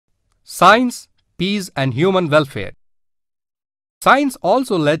Science, peace and human welfare. Science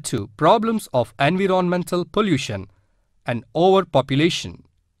also led to problems of environmental pollution and overpopulation.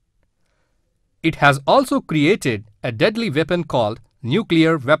 It has also created a deadly weapon called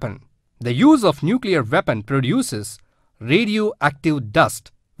nuclear weapon. The use of nuclear weapon produces radioactive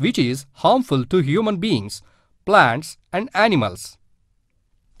dust which is harmful to human beings, plants and animals.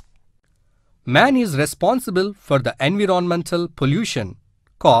 Man is responsible for the environmental pollution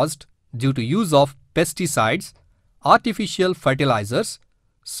caused due to use of pesticides, artificial fertilizers,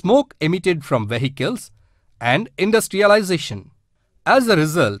 smoke emitted from vehicles, and industrialization. As a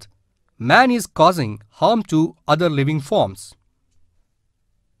result, man is causing harm to other living forms.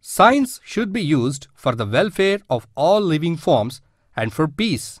 Science should be used for the welfare of all living forms and for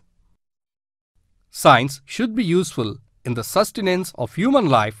peace. Science should be useful in the sustenance of human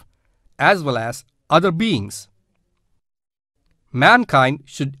life as well as other beings. Mankind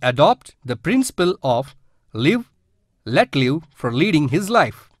should adopt the principle of live, let live for leading his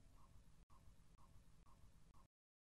life.